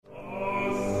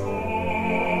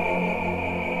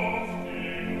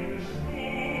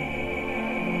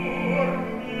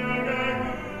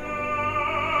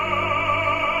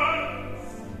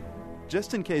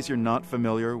Just in case you're not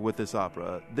familiar with this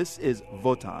opera, this is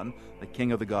Wotan, the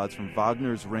king of the gods from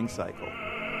Wagner's Ring Cycle.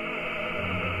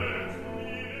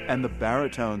 And the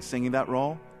baritone singing that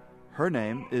role? Her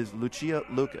name is Lucia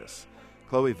Lucas.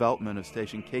 Chloe Veltman of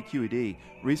station KQED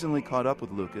recently caught up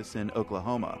with Lucas in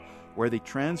Oklahoma, where the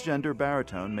transgender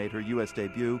baritone made her U.S.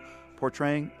 debut,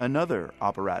 portraying another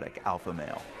operatic alpha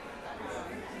male.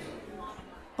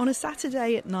 On a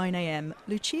Saturday at 9 a.m,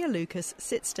 Lucia Lucas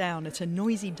sits down at a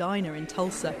noisy diner in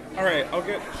Tulsa. All right, I'll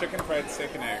get chicken fried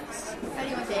steak and eggs. How do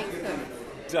you want the eggs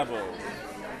cooked? Double.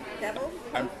 Double?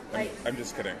 I'm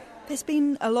just kidding. There's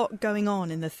been a lot going on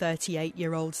in the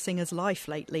 38-year-old singer's life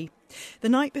lately. The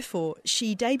night before,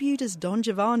 she debuted as Don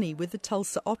Giovanni with the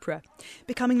Tulsa Opera,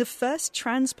 becoming the first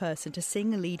trans person to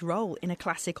sing a lead role in a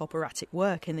classic operatic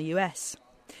work in the US.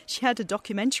 She had a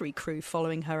documentary crew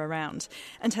following her around,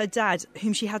 and her dad,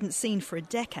 whom she hadn't seen for a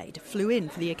decade, flew in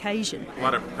for the occasion. A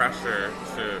lot of pressure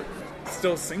to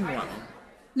still sing well.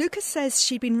 Lucas says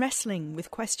she'd been wrestling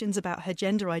with questions about her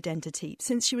gender identity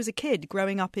since she was a kid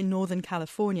growing up in Northern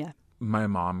California. My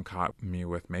mom caught me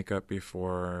with makeup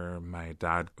before my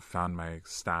dad found my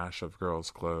stash of girls'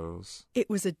 clothes. It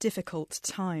was a difficult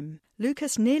time.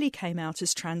 Lucas nearly came out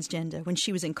as transgender when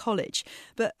she was in college,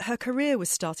 but her career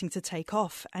was starting to take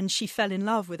off and she fell in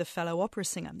love with a fellow opera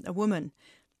singer, a woman.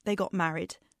 They got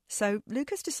married, so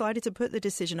Lucas decided to put the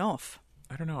decision off.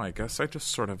 I don't know, I guess I just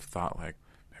sort of thought,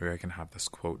 maybe I can have this,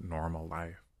 quote, normal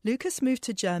life. Lucas moved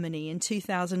to Germany in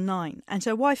 2009 and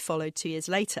her wife followed 2 years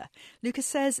later. Lucas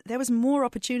says there was more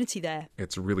opportunity there.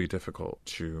 It's really difficult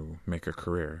to make a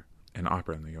career in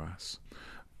opera in the US.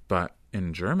 But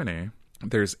in Germany,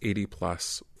 there's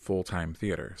 80-plus full-time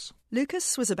theaters.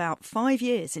 Lucas was about 5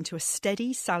 years into a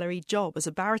steady salaried job as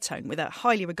a baritone with a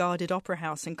highly regarded opera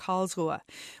house in Karlsruhe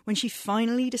when she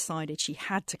finally decided she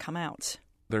had to come out.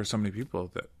 There are so many people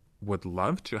that would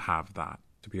love to have that,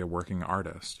 to be a working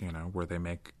artist, where they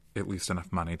make at least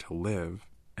enough money to live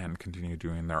and continue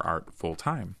doing their art full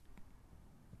time.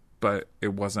 But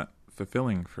it wasn't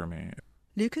fulfilling for me.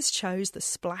 Lucas chose the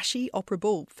splashy opera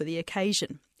ball for the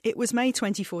occasion. It was May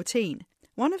 2014.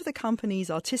 One of the company's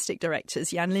artistic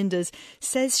directors, Jan Linders,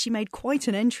 says she made quite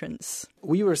an entrance.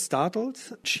 We were startled.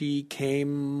 She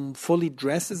came fully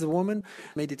dressed as a woman,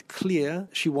 made it clear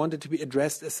she wanted to be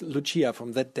addressed as Lucia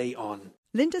from that day on.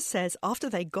 Linda says after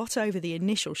they got over the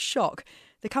initial shock,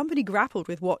 the company grappled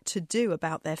with what to do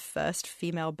about their first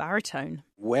female baritone.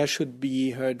 Where should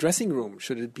be her dressing room?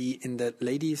 Should it be in the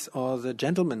ladies' or the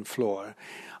gentlemen floor?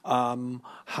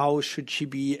 How should she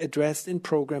be addressed in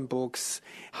program books?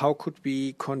 How could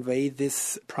we convey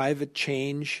this private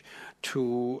change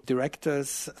to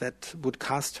directors that would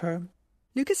cast her?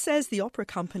 Lucas says the opera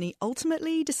company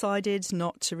ultimately decided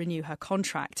not to renew her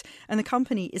contract, and the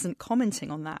company isn't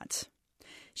commenting on that.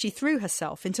 She threw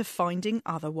herself into finding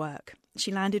other work.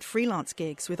 She landed freelance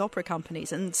gigs with opera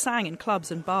companies and sang in clubs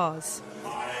and bars.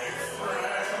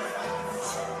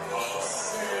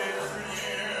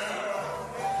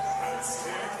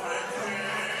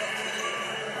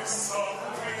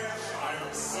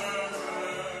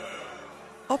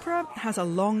 Opera has a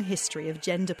long history of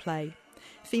gender play.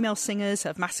 Female singers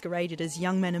have masqueraded as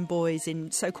young men and boys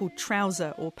in so-called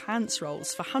trouser or pants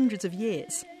roles for hundreds of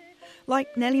years.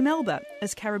 Like Nellie Melba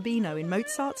as Cherubino in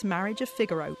Mozart's Marriage of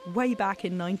Figaro way back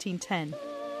in 1910.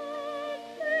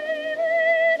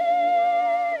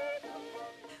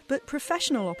 But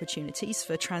professional opportunities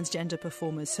for transgender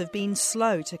performers have been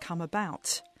slow to come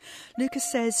about.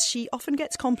 Lucas says she often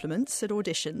gets compliments at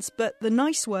auditions, but the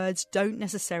nice words don't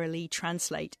necessarily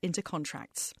translate into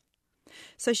contracts.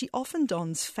 So she often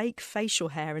dons fake facial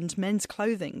hair and men's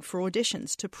clothing for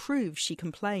auditions to prove she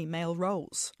can play male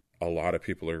roles. A lot of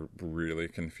people are really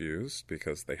confused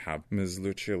because they have Ms.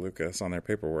 Lucia Lucas on their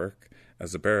paperwork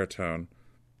as a baritone,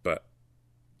 but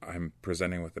I'm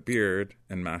presenting with a beard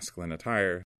and masculine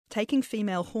attire. Taking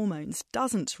female hormones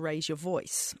doesn't raise your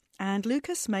voice, and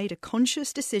Lucas made a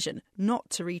conscious decision not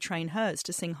to retrain hers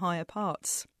to sing higher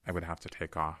parts. I would have to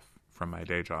take off from my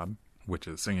day job, which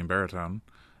is singing baritone,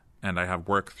 and I have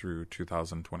work through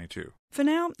 2022. For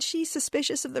now, she's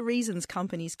suspicious of the reasons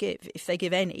companies give, if they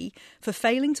give any, for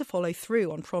failing to follow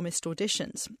through on promised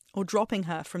auditions or dropping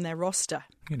her from their roster.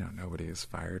 Nobody is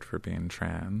fired for being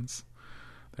trans.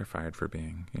 They're fired for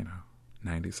being,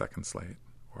 90 seconds late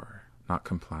or not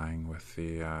complying with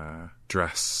the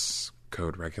dress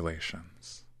code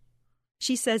regulations.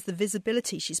 She says the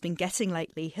visibility she's been getting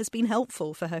lately has been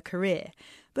helpful for her career,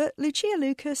 but Lucia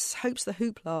Lucas hopes the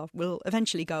hoopla will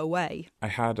eventually go away. I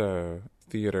had a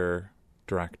theater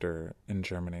director in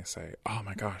Germany say, "Oh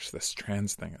my gosh, this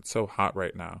trans thing, it's so hot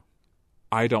right now."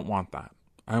 I don't want that.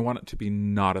 I want it to be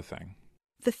not a thing.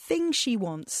 The thing she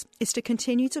wants is to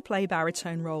continue to play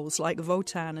baritone roles like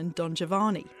Wotan and Don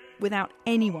Giovanni without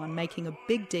anyone making a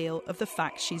big deal of the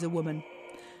fact she's a woman.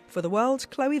 For The World,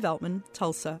 Chloe Veltman,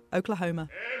 Tulsa, Oklahoma.